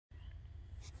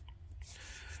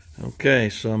Okay,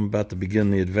 so I'm about to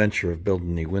begin the adventure of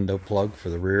building the window plug for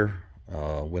the rear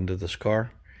window of this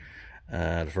car.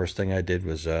 The first thing I did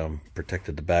was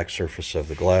protected the back surface of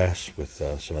the glass with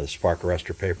some of the spark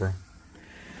arrestor paper.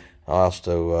 I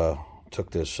also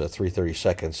took this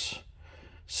 3/32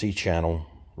 C-channel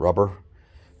rubber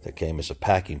that came as a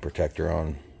packing protector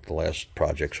on the last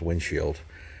project's windshield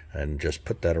and just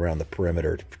put that around the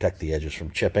perimeter to protect the edges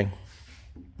from chipping.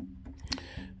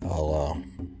 I'll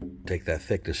take that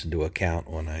thickness into account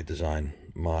when I design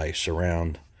my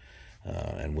surround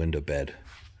and window bed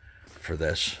for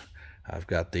this. I've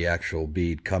got the actual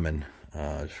bead coming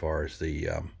as far as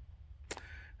the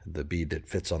bead that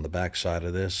fits on the back side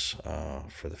of this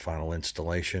for the final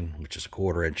installation, which is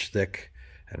 1/4 inch thick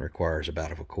and requires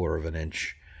about a 1/4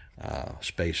 inch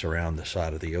space around the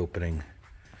side of the opening.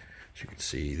 As you can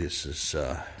see, this is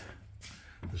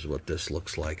what this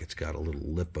looks like. It's got a little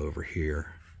lip over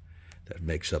here that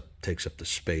takes up the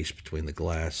space between the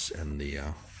glass and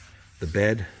the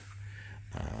bed.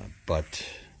 But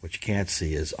what you can't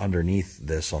see is underneath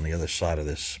this, on the other side of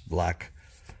this black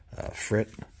frit,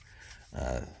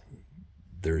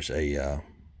 there's a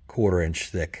 1/4 inch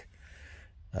thick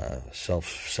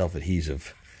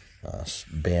self-adhesive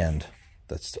band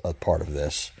that's a part of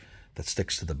this that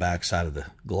sticks to the back side of the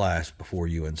glass before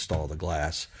you install the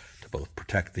glass to both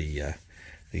protect the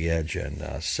edge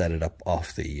and set it up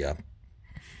off the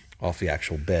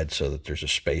actual bed so that there's a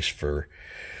space for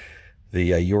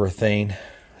the urethane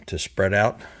to spread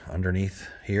out underneath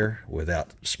here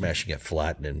without smashing it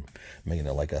flat and making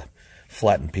it like a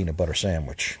flattened peanut butter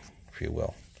sandwich, if you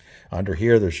will. Under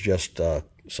here, there's just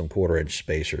some 1/4 inch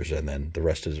spacers, and then the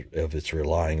rest of it's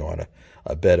relying on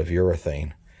a bed of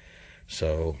urethane.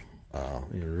 So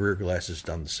the rear glass is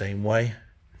done the same way.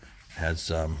 It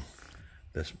has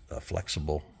this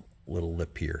flexible little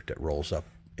lip here that rolls up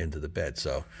into the bed.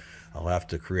 So I'll have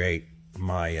to create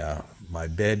my my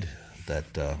bed that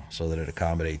so that it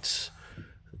accommodates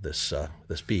this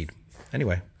this bead.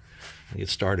 Anyway, let's get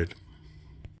started.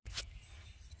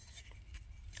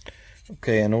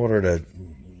 Okay, in order to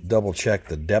double check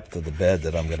the depth of the bed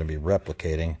that I'm going to be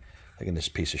replicating, taking this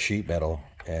piece of sheet metal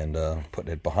and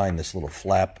putting it behind this little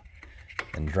flap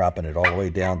and dropping it all the way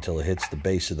down till it hits the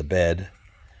base of the bed.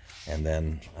 And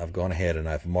then I've gone ahead and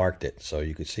I've marked it, so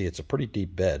you can see it's a pretty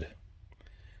deep bed.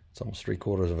 It's almost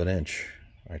 3/4 inch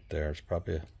right there. It's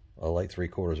probably a light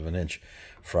 3/4 inch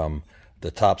from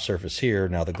the top surface here.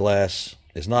 Now the glass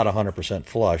is not 100%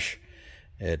 flush.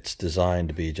 It's designed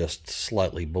to be just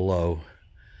slightly below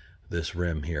this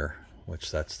rim here, which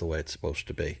that's the way it's supposed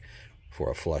to be for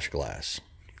a flush glass,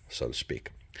 so to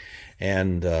speak.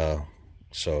 And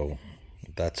so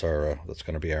that's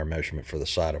going to be our measurement for the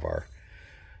side of our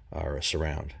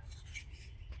surround.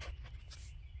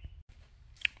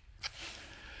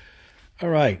 All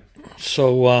right,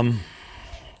 so I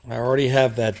already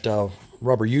have that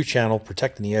rubber U-channel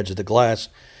protecting the edge of the glass,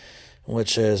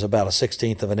 which is about a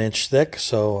 1/16 inch thick.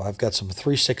 So I've got some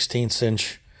 3/16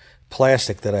 inch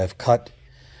plastic that I've cut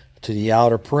to the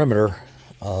outer perimeter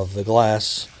of the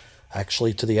glass,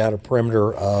 actually to the outer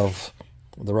perimeter of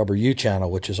the rubber U-channel,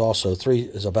 which is also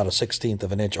about a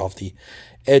 1/16 inch off the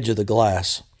edge of the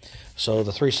glass. So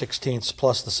the 3/16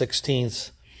 plus the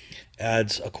 1/16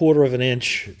 adds a 1/4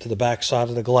 inch to the back side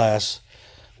of the glass,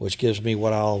 which gives me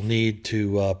what I'll need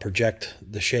to project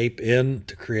the shape in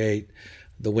to create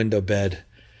the window bed.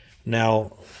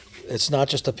 Now, it's not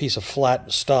just a piece of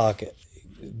flat stock.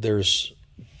 There's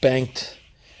banked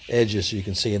edges, you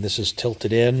can see, and this is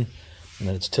tilted in, and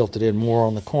then it's tilted in more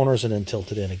on the corners and then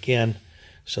tilted in again.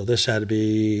 So this had to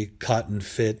be cut and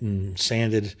fit and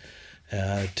sanded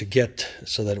to get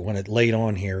so that when it laid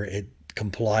on here, it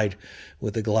complied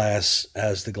with the glass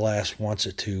as the glass wants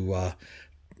it to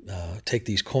take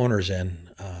these corners in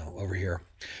over here.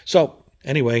 So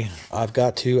anyway, I've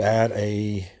got to add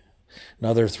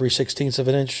another 3/16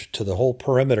 inch to the whole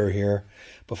perimeter here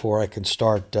before I can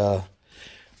start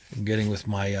getting with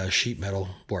my sheet metal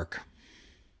work.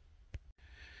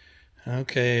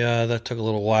 Okay, that took a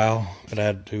little while, but I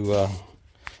had to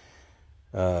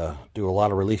do a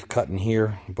lot of relief cutting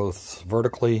here, both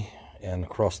vertically and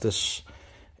across this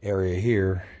area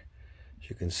here, as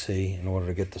you can see, in order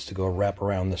to get this to go wrap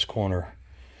around this corner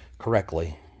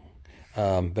correctly.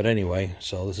 But anyway,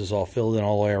 so this is all filled in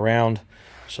all the way around.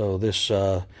 So this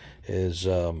is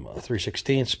a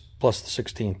 3/16 plus the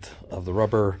 1/16 of the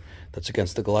rubber that's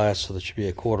against the glass, so that should be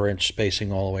a 1/4 inch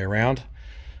spacing all the way around.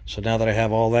 So now that I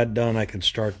have all that done, I can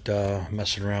start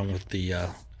messing around with the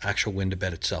actual window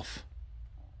bed itself.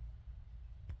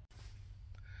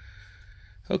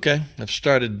 Okay, I've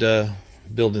started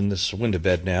building this window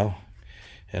bed now,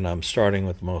 And I'm starting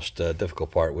with the most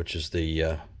difficult part, which is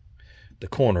the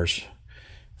corners.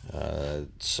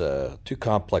 It's too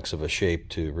complex of a shape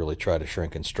to really try to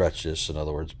shrink and stretch this. In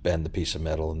other words, bend the piece of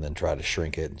metal and then try to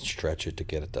shrink it and stretch it to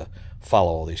get it to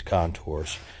follow all these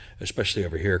contours, especially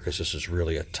over here, because this is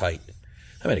really a tight,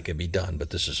 I mean, it can be done, but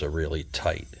this is a really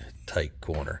tight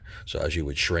corner. So as you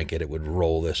would shrink it, it would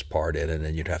roll this part in, and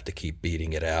then you'd have to keep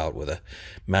beating it out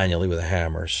manually with a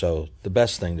hammer. So the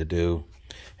best thing to do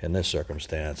in this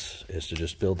circumstance is to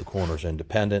just build the corners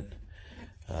independent.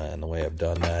 And the way I've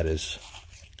done that is,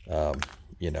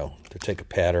 to take a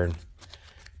pattern,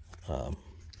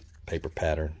 paper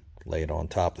pattern, lay it on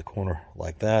top of the corner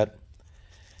like that,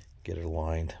 get it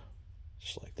aligned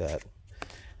just like that.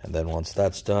 And then once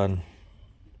that's done,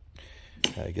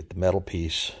 I get the metal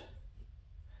piece.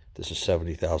 This is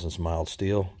 70 thousandths mild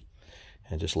steel,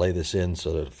 and just lay this in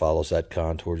so that it follows that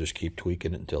contour. Just keep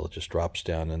tweaking it until it just drops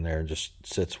down in there and just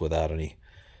sits without any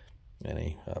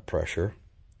pressure.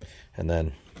 And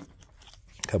then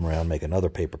come around, make another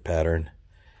paper pattern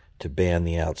to band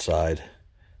the outside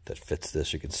that fits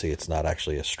this. You can see it's not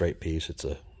actually a straight piece, it's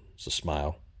a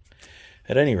smile.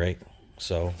 At any rate,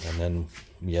 and then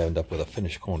you end up with a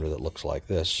finished corner that looks like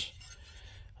this.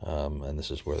 And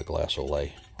this is where the glass will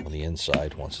lay on the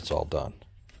inside once it's all done.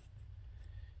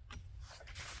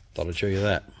 Thought I'd show you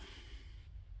that.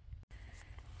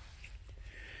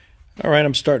 All right,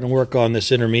 I'm starting to work on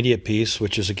this intermediate piece,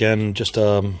 which is again just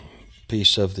a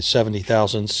piece of the 70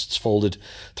 thousandths. It's folded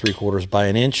 3/4 by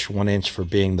an inch, 1 inch for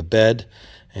being the bed,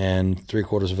 and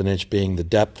 3/4 of an inch being the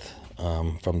depth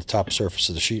from the top surface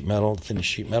of the sheet metal, the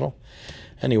finished sheet metal.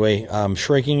 Anyway, I'm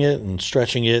shrinking it and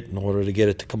stretching it in order to get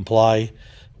it to comply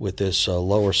with this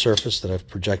lower surface that I've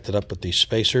projected up with these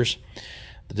spacers.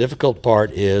 The difficult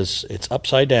part is it's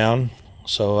upside down,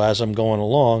 so as I'm going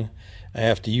along, I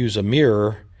have to use a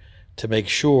mirror to make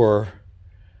sure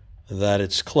that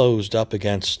it's closed up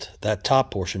against that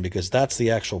top portion, because that's the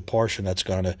actual portion that's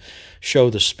going to show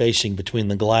the spacing between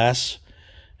the glass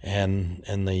and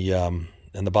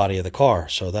the body of the car.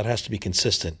 So that has to be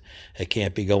consistent. It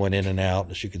can't be going in and out.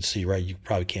 As you can see, right, you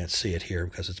probably can't see it here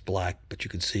because it's black, but you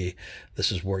can see this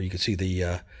is where you can see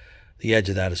the edge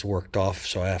of that is worked off.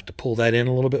 So I have to pull that in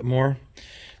a little bit more.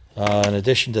 In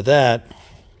addition to that,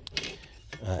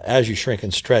 as you shrink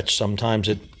and stretch, sometimes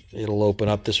it'll open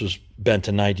up. This was bent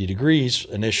to 90 degrees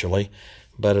initially,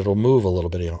 but it'll move a little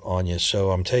bit on you.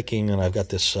 So I'm taking, and I've got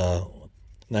this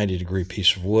 90-degree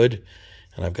piece of wood,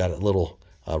 and I've got a little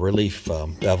relief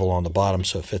bevel on the bottom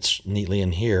so it fits neatly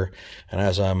in here. And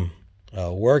as I'm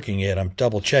working it, I'm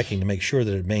double checking to make sure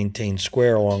that it maintains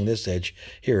square along this edge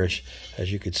here.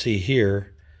 As you can see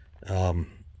here,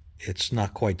 it's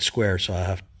not quite square, so I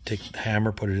have to take the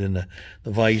hammer, put it in the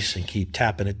vise, and keep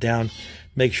tapping it down.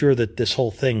 Make sure that this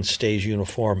whole thing stays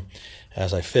uniform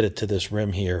as I fit it to this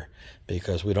rim here,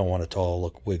 because we don't want it to all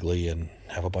look wiggly and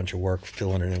have a bunch of work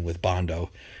filling it in with Bondo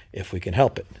if we can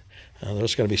help it.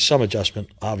 There's going to be some adjustment,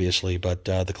 obviously, but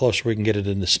the closer we can get it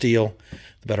into steel,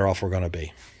 the better off we're going to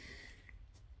be.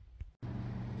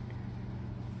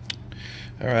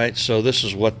 All right, so this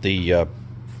is what the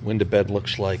window bed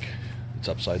looks like. It's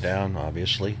upside down,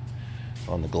 obviously,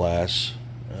 on the glass.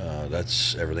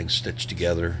 That's everything stitched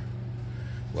together,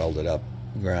 welded up,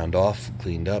 ground off,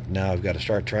 cleaned up. Now I've got to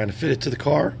start trying to fit it to the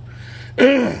car.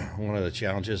 One of the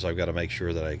challenges, I've got to make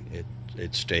sure that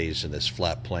it stays in this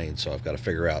flat plane, so I've got to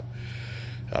figure out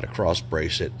how to cross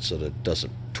brace it so that it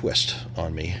doesn't twist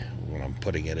on me when I'm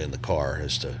putting it in the car,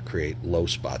 is to create low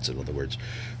spots. In other words,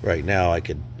 right now I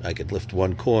could lift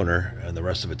one corner and the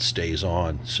rest of it stays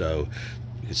on. So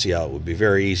you can see how it would be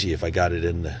very easy if I got it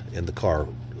in the car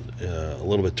a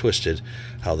little bit twisted,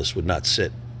 how this would not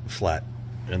sit flat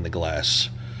in the glass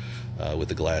with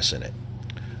the glass in it.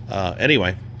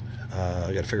 Anyway,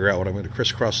 I got to figure out what I'm going to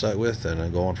crisscross that with, and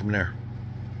then go on from there.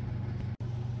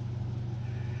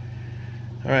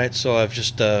 All right, so I've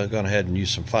just gone ahead and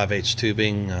used some 5/8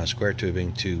 tubing, square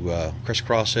tubing, to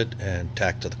crisscross it and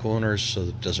tack to the corners so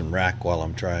that it doesn't rack while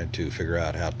I'm trying to figure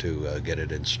out how to get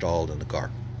it installed in the car.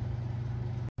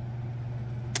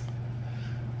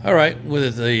 All right,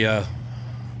 with the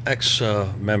X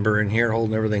member in here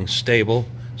holding everything stable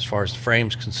as far as the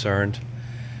frame's concerned,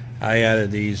 I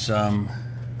added these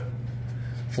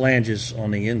flanges on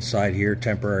the inside here,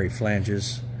 temporary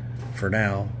flanges for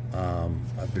now.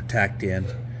 They're tacked in,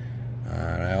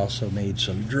 and I also made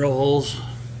some drill holes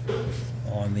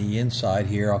on the inside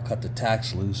here. I'll cut the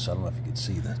tacks loose. I don't know if you can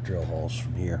see the drill holes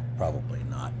from here. Probably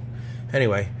not.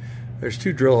 Anyway, there's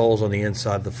 2 drill holes on the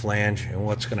inside of the flange, and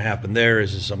what's going to happen there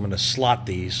is I'm going to slot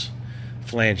these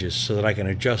flanges so that I can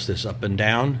adjust this up and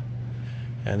down.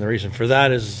 And the reason for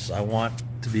that is I want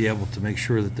to be able to make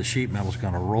sure that the sheet metal is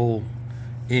going to roll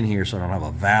in here so I don't have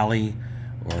a valley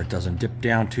or it doesn't dip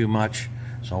down too much.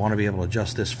 So I want to be able to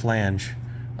adjust this flange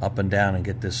up and down and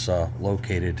get this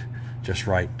located just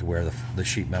right to where the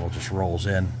sheet metal just rolls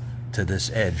in to this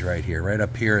edge right here. Right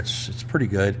up here it's pretty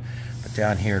good, but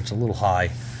down here it's a little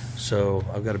high. So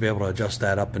I've got to be able to adjust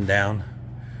that up and down.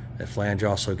 That flange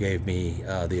also gave me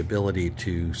the ability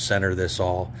to center this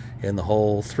all in the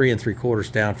hole 3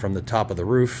 3/4 down from the top of the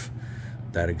roof,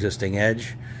 that existing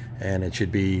edge, and it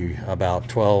should be about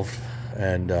 12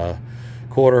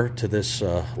 1/4 to this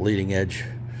leading edge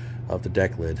of the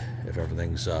deck lid if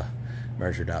everything's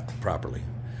measured out properly.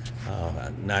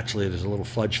 Naturally, there's a little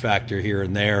fudge factor here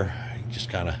and there. You just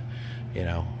kind of, you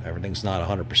know, everything's not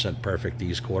 100% perfect.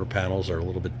 These quarter panels are a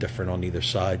little bit different on either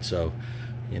side, so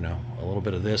you know, a little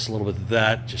bit of this, a little bit of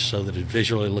that, just so that it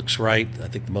visually looks right. I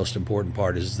think the most important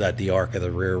part is that the arc of the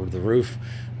rear of the roof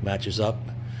matches up,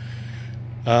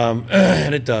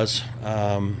 and it does.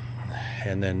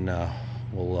 And then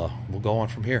we'll go on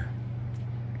from here.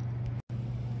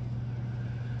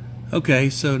 Okay,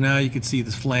 so now you can see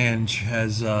this flange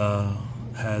has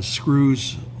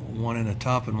screws, one in the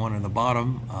top and one in the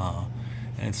bottom,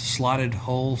 and it's a slotted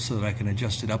hole so that I can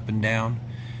adjust it up and down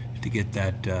to get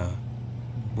that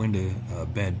window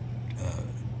bed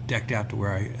decked out to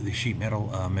where the sheet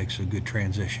metal makes a good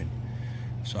transition.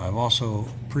 So I've also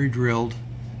pre-drilled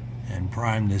and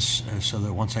primed this so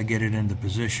that once I get it into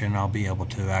position, I'll be able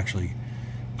to actually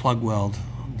plug weld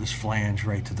this flange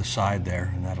right to the side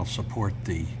there, and that'll support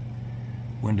the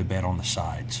window bed on the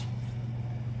sides.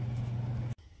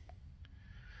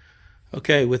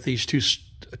 Okay, with these two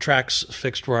tracks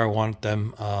fixed where I want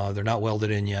them, they're not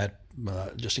welded in yet.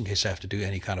 Just in case I have to do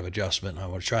any kind of adjustment, I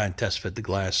want to try and test fit the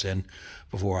glass in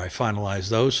before I finalize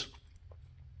those.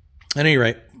 At any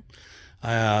rate,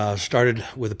 I started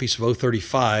with a piece of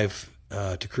 035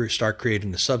 to start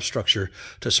creating the substructure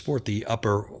to support the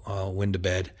upper window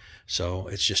bed. So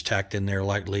it's just tacked in there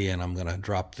lightly, and I'm going to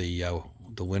drop the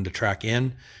window track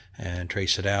in and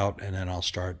trace it out, and then I'll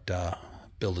start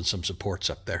building some supports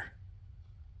up there.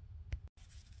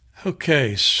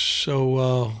 Okay,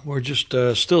 so we're just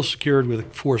still secured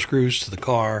with 4 screws to the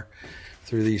car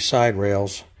through these side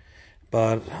rails,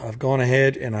 but I've gone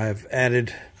ahead and I've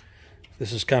added,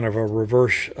 this is kind of a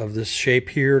reverse of this shape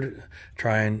here, to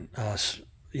try and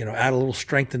you know, add a little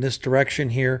strength in this direction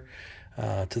here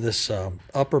to this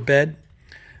upper bed.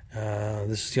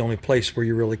 This is the only place where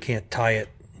you really can't tie it,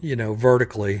 you know,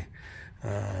 vertically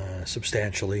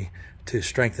substantially to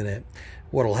strengthen it.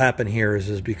 What'll happen here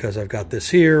is because I've got this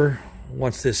here,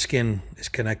 once this skin is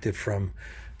connected from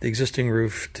the existing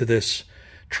roof to this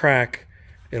track,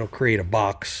 it'll create a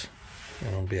box.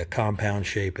 It'll be a compound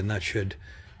shape, and that should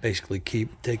basically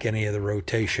take any of the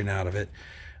rotation out of it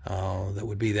that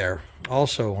would be there.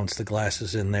 Also, once the glass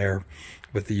is in there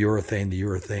with the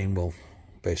urethane will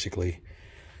basically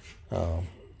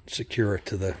secure it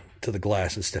to the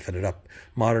glass and stiffen it up.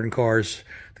 Modern cars,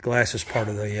 the glass is part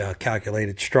of the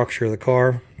calculated structure of the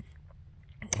car.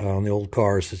 On the old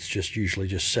cars, it's just usually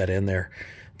just set in there,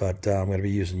 but I'm going to be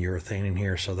using urethane in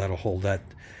here, so that'll hold that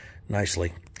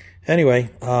nicely. Anyway,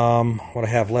 what I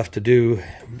have left to do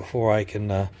before I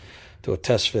can do a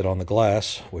test fit on the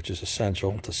glass, which is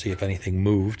essential to see if anything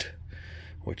moved,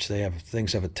 which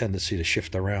things have a tendency to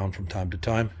shift around from time to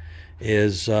time,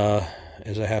 is I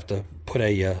have to put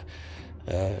a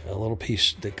little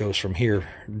piece that goes from here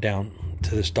down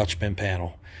to this Dutchman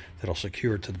panel that'll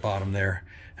secure it to the bottom there,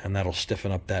 and that'll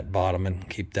stiffen up that bottom and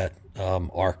keep that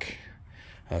arc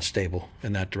stable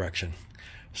in that direction.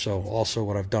 So also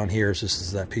what I've done here is this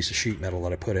is that piece of sheet metal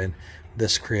that I put in.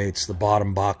 This creates the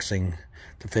bottom boxing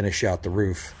to finish out the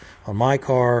roof. On my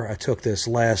car, I took this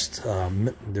last,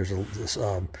 there's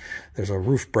a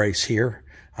roof brace here.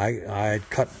 I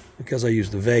cut, because I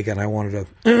used the Vega and I wanted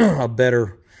a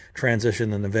better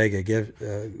transition than the Vega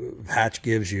hatch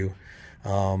gives you.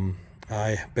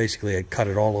 I basically had cut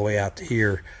it all the way out to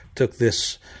here, took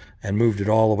this and moved it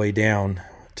all the way down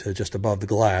to just above the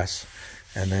glass,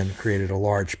 and then created a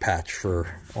large patch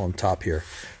for on top here.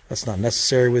 That's not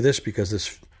necessary with this because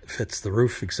this fits the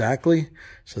roof exactly,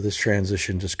 so this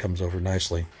transition just comes over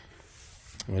nicely.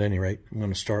 At any rate, I'm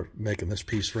going to start making this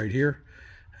piece right here,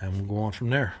 and we'll go on from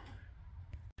there.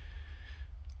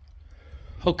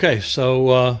 Okay,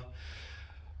 so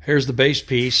here's the base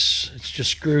piece. It's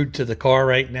just screwed to the car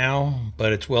right now,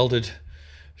 but it's welded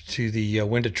to the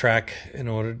window track in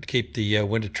order to keep the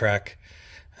window track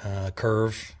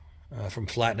curve from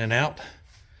flattening out.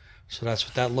 So that's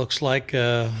what that looks like.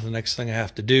 The next thing I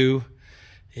have to do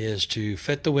is to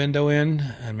fit the window in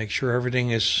and make sure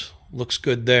everything looks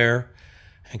good there,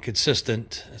 and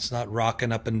consistent. It's not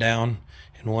rocking up and down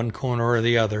in one corner or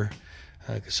the other,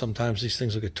 because sometimes these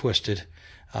things will get twisted.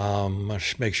 I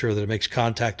just make sure that it makes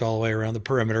contact all the way around the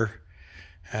perimeter,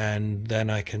 and then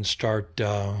I can start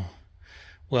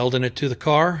welding it to the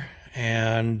car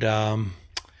and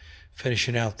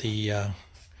finishing out the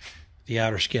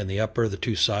outer skin, the upper, the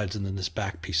two sides, and then this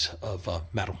back piece of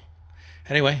metal.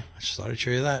 Anyway, I just thought I'd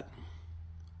show you that.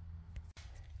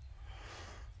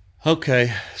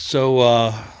 Okay,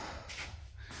 so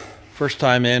first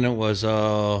time in, it was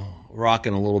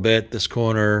rocking a little bit. This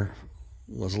corner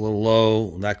was a little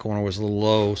low, that corner was a little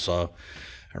low, so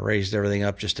I raised everything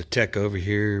up just a tick over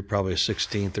here, probably a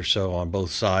 1/16 or so on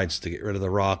both sides to get rid of the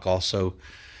rock. Also,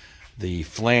 the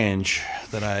flange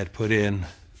that I had put in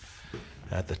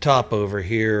at the top over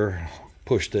here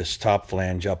pushed this top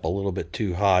flange up a little bit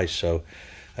too high, so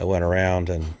I went around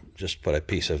and just put a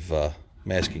piece of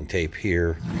masking tape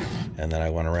here, and then I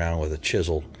went around with a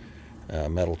chisel,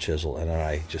 metal chisel, and then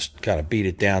I just kind of beat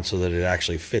it down so that it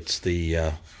actually fits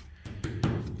the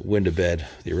window bed,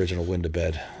 the original window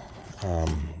bed,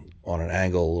 on an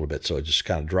angle a little bit, so it just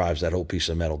kind of drives that whole piece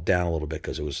of metal down a little bit,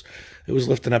 because it was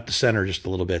lifting up the center just a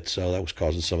little bit, so that was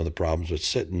causing some of the problems. It's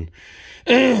sitting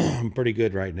pretty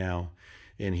good right now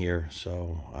in here,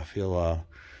 so I feel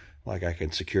like I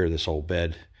can secure this whole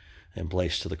bed in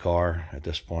place to the car at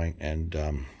this point, and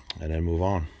then move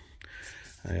on.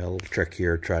 I got a little trick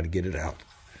here, try to get it out.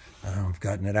 I've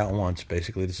gotten it out once.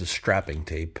 Basically, this is strapping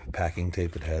tape, packing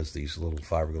tape. It has these little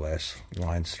fiberglass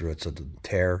lines through it so it doesn't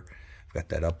tear. I've got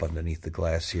that up underneath the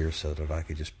glass here so that I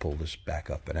could just pull this back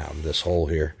up and out of this hole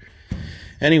here.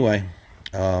 Anyway,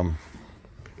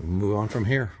 move on from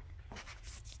here.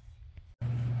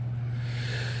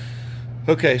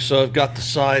 Okay, so I've got the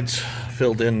sides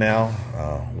filled in now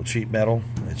with sheet metal.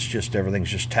 It's just, everything's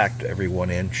just tacked to every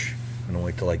 1 inch. I'm gonna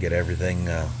wait till I get everything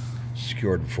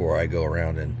secured before I go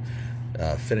around and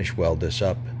finish weld this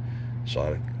up,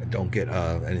 so I don't get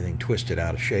anything twisted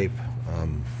out of shape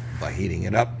by heating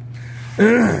it up.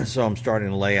 So I'm starting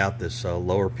to lay out this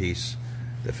lower piece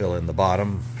to fill in the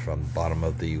bottom, from the bottom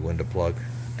of the window plug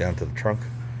down to the trunk.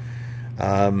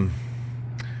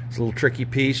 It's a little tricky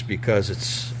piece because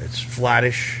it's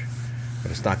flattish,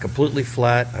 but it's not completely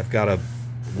flat. I've got to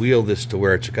wheel this to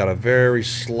where it's got a very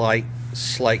slight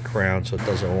crown, so it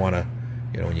doesn't want to,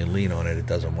 you know, when you lean on it, it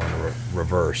doesn't want to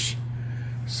reverse.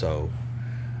 So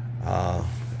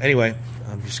anyway,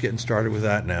 I'm just getting started with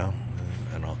that now,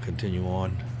 and I'll continue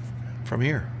on from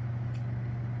here.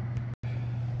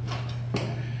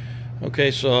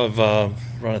 Okay, so I've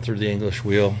run it through the English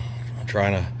wheel. I'm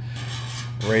trying to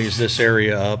raise this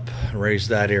area up, raise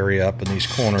that area up, and these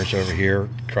corners over here,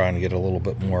 trying to get a little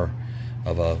bit more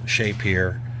of a shape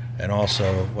here. And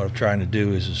also what I'm trying to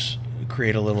do is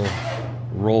create a little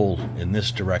roll in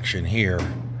this direction here,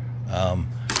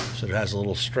 so it has a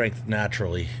little strength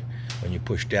naturally when you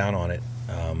push down on it,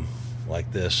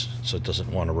 like this, so it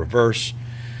doesn't want to reverse.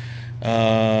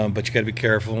 But you got to be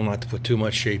careful not to put too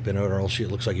much shape in it, or else it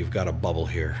looks like you've got a bubble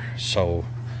here. So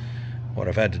what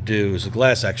I've had to do is, the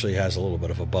glass actually has a little bit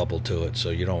of a bubble to it, so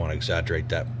you don't want to exaggerate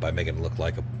that by making it look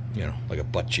like a, you know, like a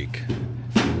butt cheek,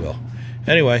 if you will.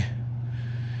 Anyway,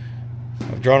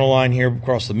 I've drawn a line here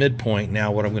across the midpoint.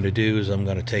 Now what I'm going to do is I'm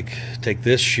going to take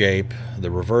this shape,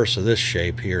 the reverse of this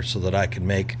shape here, so that I can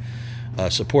make a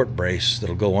support brace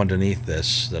that'll go underneath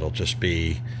this. That'll just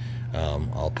be,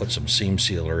 I'll put some seam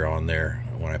sealer on there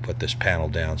when I put this panel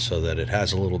down, so that it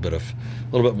has a little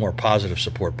bit more positive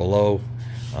support below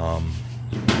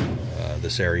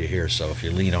this area here. So if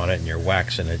you lean on it and you're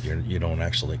waxing it, you don't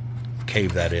actually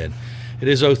cave that in. It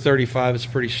is 035. It's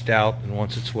pretty stout, and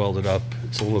once it's welded up,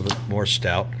 it's a little bit more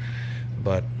stout,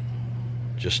 but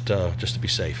just to be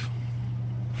safe.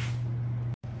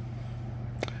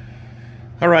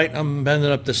 All right, I'm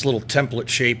bending up this little template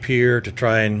shape here to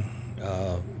try and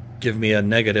give me a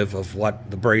negative of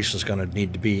what the brace is going to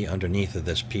need to be underneath of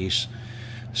this piece.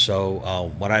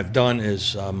 So what I've done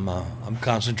is I'm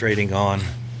concentrating on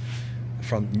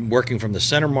working from the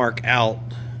center mark out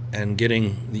and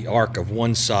getting the arc of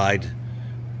one side,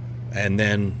 and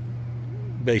then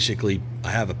basically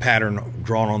I have a pattern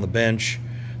drawn on the bench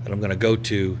that I'm going to go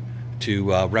to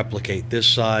replicate this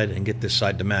side and get this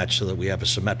side to match, so that we have a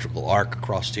symmetrical arc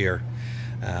across here.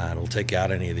 It'll take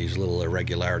out any of these little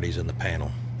irregularities in the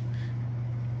panel.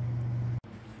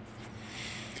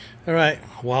 All right,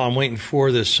 while I'm waiting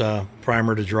for this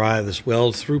primer to dry, this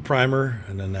weld through primer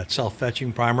and then that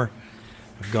self-fetching primer,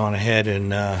 I've gone ahead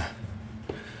and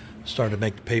started to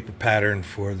make the paper pattern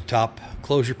for the top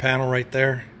closure panel right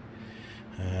there.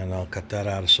 And I'll cut that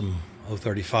out of some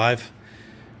 035.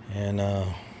 And as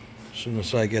soon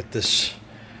as I get this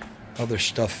other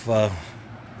stuff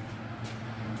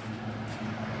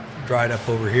dried up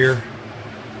over here.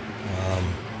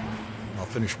 I'll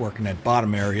finish working that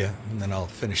bottom area, and then I'll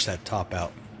finish that top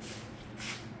out.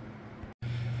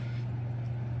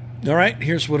 All right,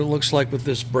 here's what it looks like with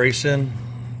this brace in.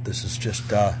 This is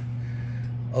just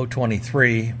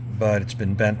 023, but it's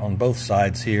been bent on both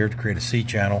sides here to create a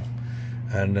C-channel,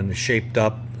 and then it's shaped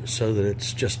up so that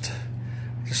it's just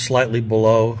slightly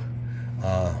below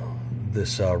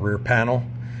this rear panel.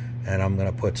 And I'm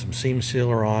going to put some seam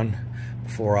sealer on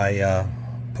before I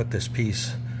put this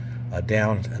piece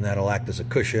down, and that'll act as a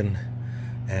cushion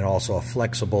and also a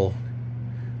flexible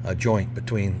joint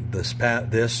between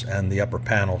this and the upper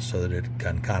panel, so that it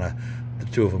can kind of, the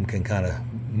two of them can kind of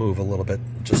move a little bit,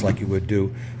 just like you would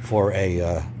do for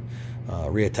a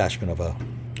reattachment of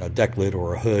a deck lid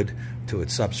or a hood to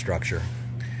its substructure.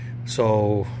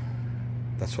 So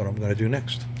that's what I'm going to do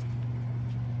next.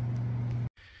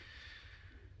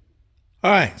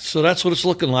 All right, so that's what it's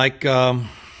looking like,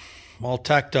 all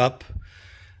tacked up.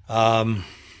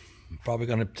 Probably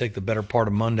going to take the better part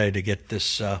of Monday to get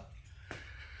this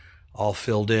all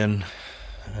filled in,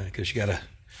 because you got to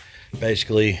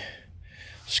basically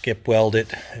skip weld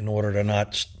it in order to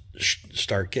not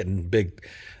start getting big.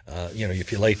 You know,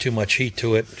 if you lay too much heat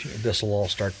to it, this will all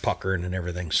start puckering and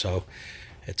everything. So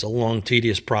it's a long,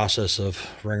 tedious process of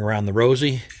ring around the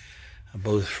rosy,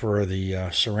 both for the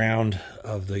surround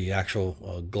of the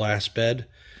actual glass bed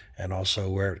and also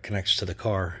where it connects to the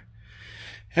car.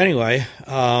 Anyway,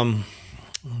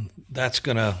 that's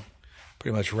going to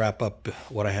pretty much wrap up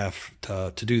what I have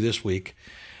to do this week.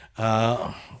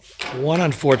 One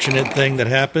unfortunate thing that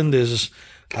happened is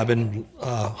I've been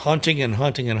hunting and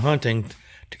hunting and hunting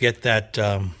to get that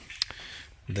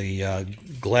the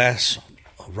glass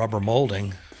rubber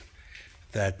molding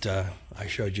that I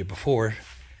showed you before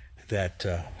that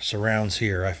surrounds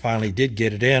here. I finally did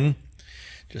get it in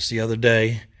just the other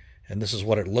day, and this is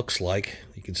what it looks like.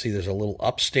 You can see there's a little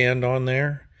upstand on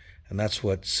there, and that's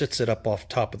what sits it up off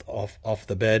top of off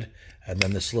the bed, and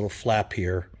then this little flap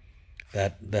here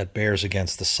that bears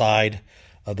against the side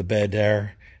of the bed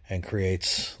there and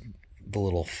creates the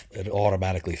little, it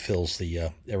automatically fills the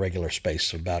irregular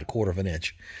space of about 1/4 of an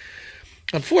inch.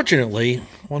 Unfortunately,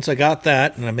 once I got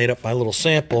that and I made up my little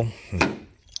sample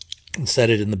and set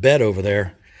it in the bed over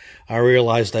there, I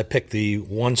realized I picked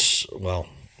this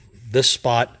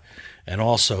spot and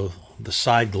also the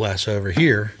side glass over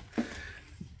here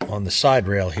on the side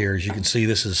rail here. As you can see,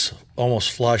 this is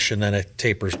almost flush, and then it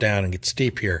tapers down and gets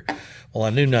deep here. Well, I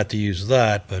knew not to use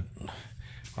that, but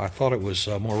I thought it was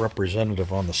more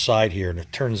representative on the side here, and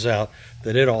it turns out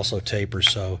that it also tapers,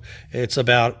 so it's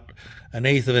about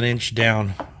 1/8 of an inch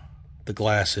down the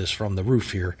glass is from the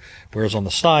roof here, whereas on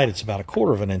the side it's about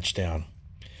 1/4 of an inch down.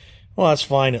 Well, that's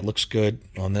fine, it looks good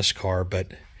on this car, but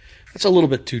it's a little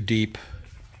bit too deep.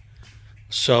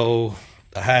 So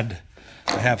I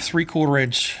have 3/4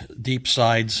 inch deep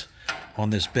sides on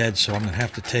this bed, so I'm going to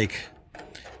have to take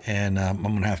and I'm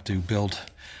going to have to build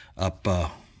up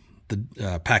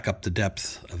pack up the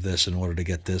depth of this in order to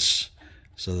get this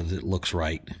so that it looks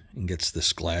right and gets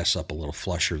this glass up a little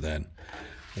flusher than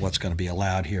what's going to be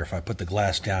allowed here. If I put the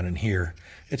glass down in here,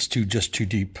 it's just too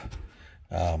deep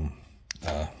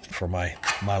for my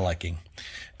liking.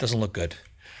 It doesn't look good.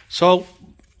 So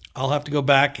I'll have to go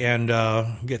back and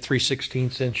get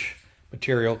 3/16 inch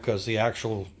material, because the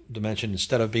actual dimension,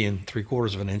 instead of being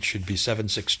 3/4 of an inch, should be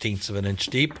 7/16 of an inch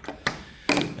deep,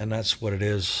 and that's what it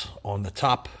is on the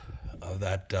top of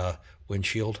that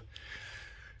windshield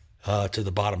to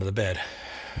the bottom of the bed.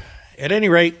 At any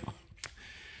rate,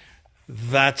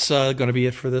 that's going to be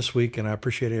it for this week, and I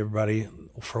appreciate everybody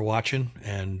for watching,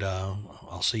 and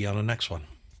I'll see you on the next one.